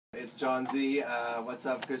It's John Z. What's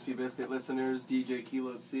up, Krispy Bisket listeners? DJ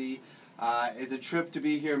Kilocee. It's a trip to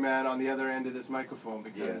be here, man, on the other end of this microphone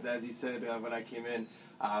because, as he said when I came in,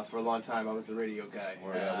 for a long time I was the radio guy.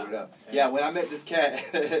 Word up. Yeah, when I met this cat,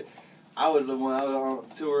 I was the one. I was on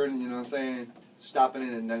touring, you know what I'm saying, stopping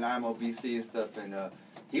in Nanaimo, BC and stuff, and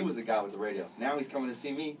he was the guy with the radio. Now he's coming to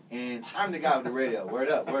see me, and I'm the guy with the radio. Word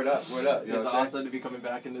up. You know it's awesome to be coming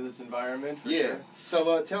back into this environment. For sure.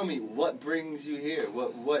 So tell me, what brings you here?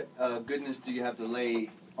 What goodness do you have to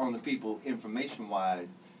lay on the people, information-wise,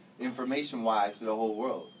 to the whole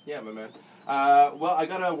world? Yeah, my man. Well, I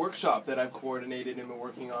got a workshop that I've coordinated and been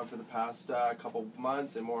working on for the past couple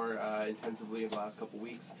months and more intensively in the last couple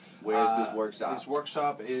weeks. Where's this workshop? This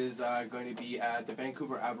workshop is going to be at the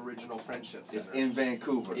Vancouver Aboriginal Friendship Center. It's in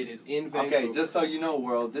Vancouver. It is in Vancouver. Okay, just so you know,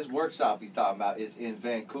 world, this workshop he's talking about is in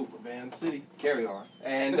Vancouver. Van City. Carry on.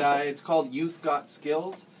 And it's called Youth Got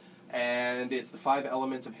Skills, and it's the 5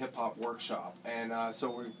 Elements of Hip Hop workshop. And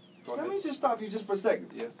so we're going Let me just stop you just for a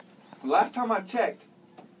second. Yes. Last time I checked,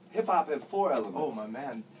 hip-hop had 4 elements. Oh, my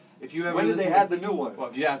man. If you ever when did they add the new one? Well,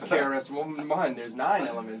 if you ask KRS-One, there's 9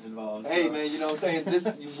 elements involved. Hey, man, you know what I'm saying? This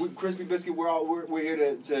Krispy Bisket, we're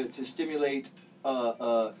here to stimulate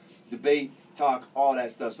debate, talk, all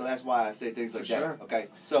that stuff. So that's why I say things like that. Sure. Okay.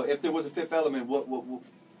 So if there was a 5th element, what?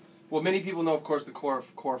 Well, many people know, of course, the core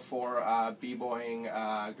 4: b-boying,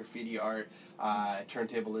 graffiti art,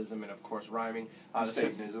 turntablism, and of course rhyming.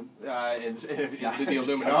 Satanism. It's the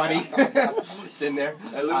Illuminati. It's in there.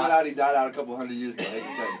 Illuminati died out a couple hundred years ago. I hate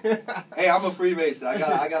to tell you. Hey, I'm a Freemason. I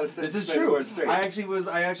gotta stay. This is true. Straight. I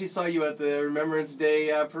actually saw you at the Remembrance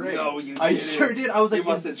Day parade. No, you didn't. I sure did. I was like, you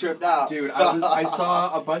must have tripped out, dude. I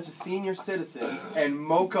saw a bunch of senior citizens and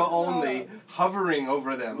Moka only hovering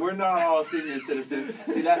over them. We're not all senior citizens.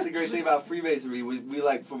 See, that's the great thing about Freemasonry. We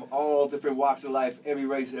like from all different walks of life, every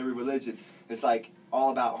race, and every religion. It's like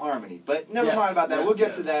all about harmony. But never mind about that. We'll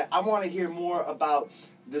get to that. I want to hear more about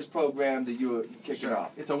this program that you're kicking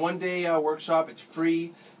off. It's a 1-day workshop. It's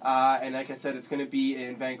free. And like I said, it's going to be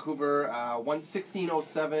in Vancouver,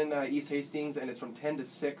 1607 East Hastings, and it's from 10 to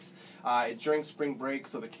 6. It's during spring break,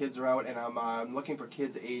 so the kids are out, and I'm looking for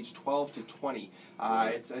kids aged 12 to 20.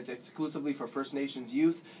 It's exclusively for First Nations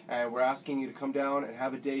youth, and we're asking you to come down and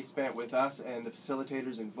have a day spent with us and the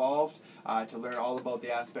facilitators involved to learn all about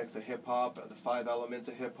the aspects of hip-hop, the 5 elements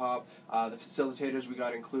of hip-hop. The facilitators we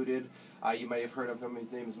got included. You may have heard of him.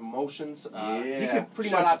 His name is Emotions. He could pretty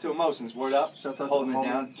Shout much out to Emotions. Word up. Shouts out holding to it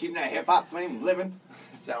down. Keeping that hip-hop flame living.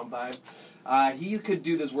 Sound vibe. He could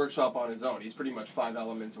do this workshop on his own. He's pretty much 5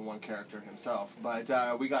 elements in one character himself. But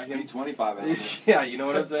we got him. He's 25 elements. Yeah, you know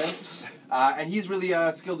what I'm saying? And he's really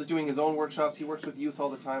skilled at doing his own workshops. He works with youth all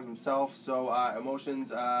the time himself. So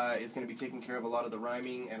Emotions is going to be taking care of a lot of the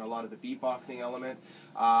rhyming and a lot of the beatboxing element.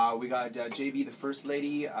 We got JB, the First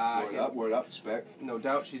Lady. Word up, respect. No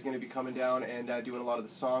doubt she's going to be coming down and doing a lot of the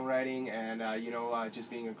songwriting and, just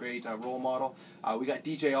being a great role model. We got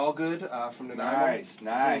DJ Allgood from Nanaimo.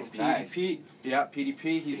 Nice. PDP. Yeah,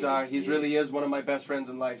 PDP. He's really is one of my best friends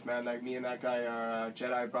in life, man. Like me and that guy are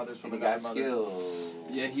Jedi brothers from another mother. Skills.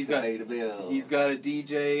 Yeah, he's got a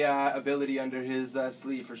DJ ability under his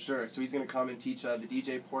sleeve for sure. So he's going to come and teach the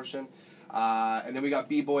DJ portion. And then we got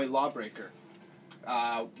B-Boy Lawbreaker.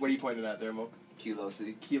 What are you pointing at there, Moka?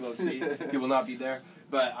 Kilocee. He will not be there,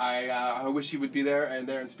 but I wish he would be there, and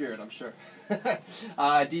there in spirit, I'm sure.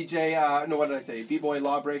 DJ, what did I say? B-Boy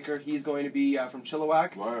Lawbreaker, he's going to be from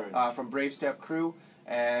Chilliwack, from Brave Step Crew,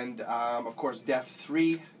 and of course Def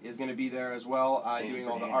 3 is going to be there as well, doing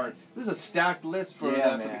all the art. This is a stacked list for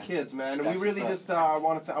the kids, man. And we really just I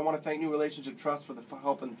want to thank New Relationship Trust for the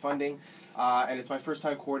help and funding. And it's my first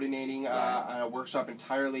time coordinating a workshop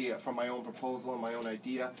entirely from my own proposal and my own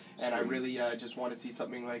idea. And I really just want to see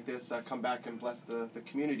something like this come back and bless the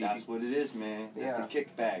community. That's what it is, man. It's the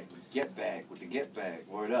kickback, get back with the get back.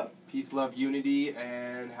 Word up. Peace, love, unity,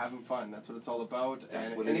 and having fun. That's what it's all about.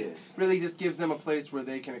 That's what it is. Really just gives them a place where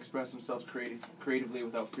they can express themselves creatively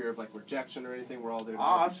without fear of like rejection or anything. We're all there.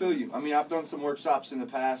 I feel you. I mean, I've done some workshops in the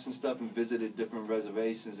past and stuff and visited different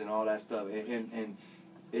reservations and all that stuff. And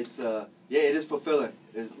it's it is fulfilling.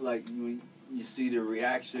 It's like you see the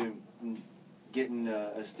reaction, getting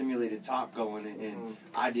a stimulated talk going, and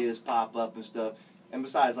ideas pop up and stuff. And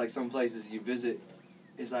besides, like some places you visit,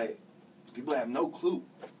 it's like people have no clue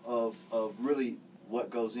of really what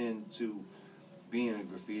goes into being a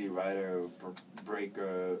graffiti writer,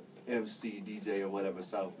 breaker, MC, DJ, or whatever.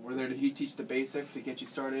 So we're there to teach the basics to get you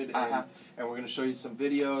started, and we're going to show you some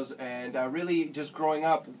videos. And really, just growing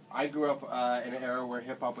up, I grew up in an era where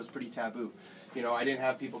hip hop was pretty taboo. You know, I didn't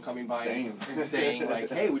have people coming by Same. and saying like,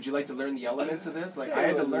 "Hey, would you like to learn the elements of this?" Like, Yeah, I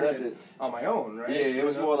had to learn left it on my own, right? Yeah, it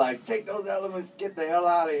was more like, take those elements, get the hell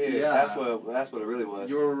out of here. Yeah. That's what it really was.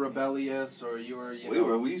 You were rebellious, or you were,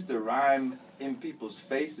 We used to rhyme in people's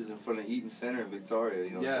faces in front of Eaton Center in Victoria.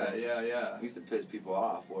 You know what I'm saying? Yeah. We used to piss people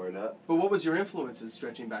off. Word up. But what was your influences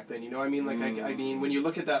stretching back then? You know, I mean, like, I mean, when you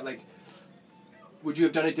look at that, like, would you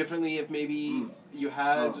have done it differently if maybe you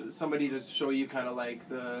had somebody to show you kind of like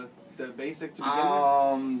the basic to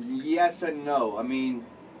begin with? Yes and no. I mean,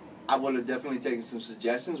 I would have definitely taken some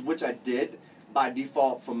suggestions, which I did by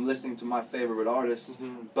default from listening to my favorite artists.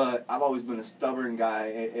 But I've always been a stubborn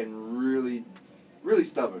guy and really, really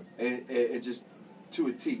stubborn. And just to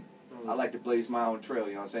a T. I like to blaze my own trail,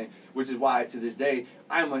 you know what I'm saying? Which is why, to this day,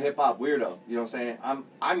 I'm a hip-hop weirdo, you know what I'm saying?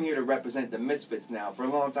 I'm here to represent the misfits now. For a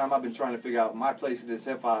long time, I've been trying to figure out my place in this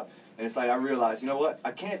hip-hop, and it's like I realized, you know what? I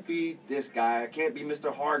can't be this guy. I can't be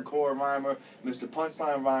Mr. Hardcore Rhymer, Mr.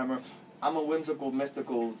 Punchline Rhymer. I'm a whimsical,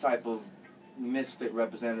 mystical type of misfit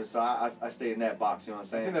representative, so I stay in that box, you know what I'm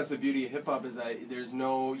saying? I think that's the beauty of hip-hop, is that there's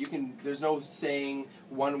no saying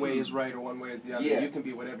one way is right or one way is the other. Yeah. You can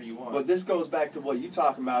be whatever you want. But this goes back to what you're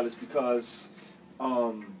talking about, is because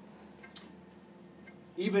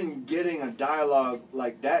even getting a dialogue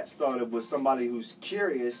like that started with somebody who's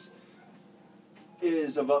curious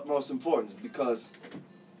is of utmost importance, because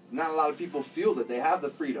not a lot of people feel that they have the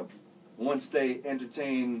freedom once they enter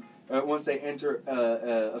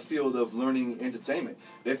a field of learning entertainment.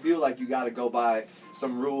 They feel like you got to go by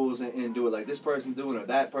some rules and do it like this person's doing or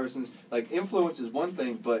that person's. Like, influence is one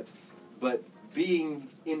thing, but being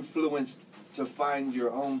influenced to find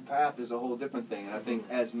your own path is a whole different thing. And I think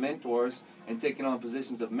as mentors and taking on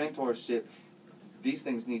positions of mentorship, these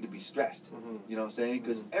things need to be stressed. You know what I'm saying?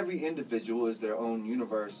 Because every individual is their own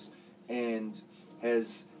universe and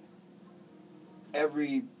has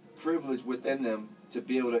every privilege within them to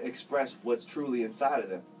be able to express what's truly inside of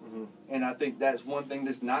them. And I think that's one thing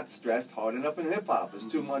that's not stressed hard enough in hip-hop. It's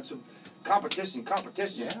too much of competition.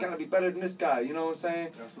 Yeah. You gotta be better than this guy, you know what I'm saying?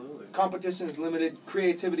 Absolutely. Competition is limited,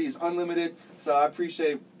 creativity is unlimited, so I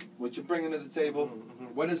appreciate what you're bringing to the table.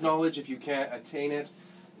 What is knowledge if you can't attain it?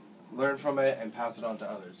 Learn from it and pass it on to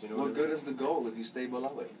others. You know What good is the goal if you stay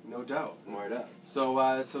below it? No doubt. Word up. So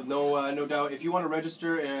no doubt. If you want to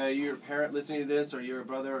register, you're a parent listening to this, or you're a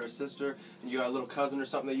brother or a sister, and you got a little cousin or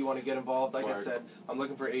something that you want to get involved, like I said, I'm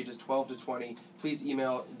looking for ages 12 to 20. Please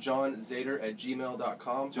email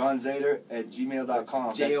johnzader@gmail.com.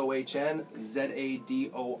 johnzader@gmail.com.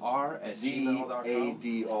 JOHNZADOR@gmail.com.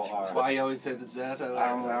 ZADOR. Why you always say the Z? I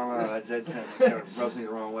don't know. That rubs me the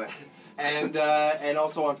wrong way. And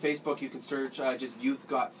also on Facebook, you can search just Youth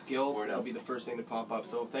Got Skills. That'll be the first thing to pop up.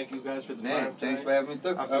 So thank you guys for the time. Thanks for having me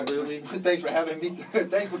through. Absolutely. Thanks for having me.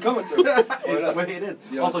 Thanks for coming through. It's the way it is.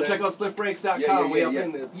 You know Also, check out spliffbreaks.com. We up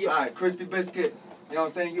in this. All right, Krispy Bisket. You know what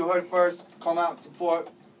I'm saying? You heard it first. Come out and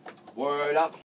support. Word up.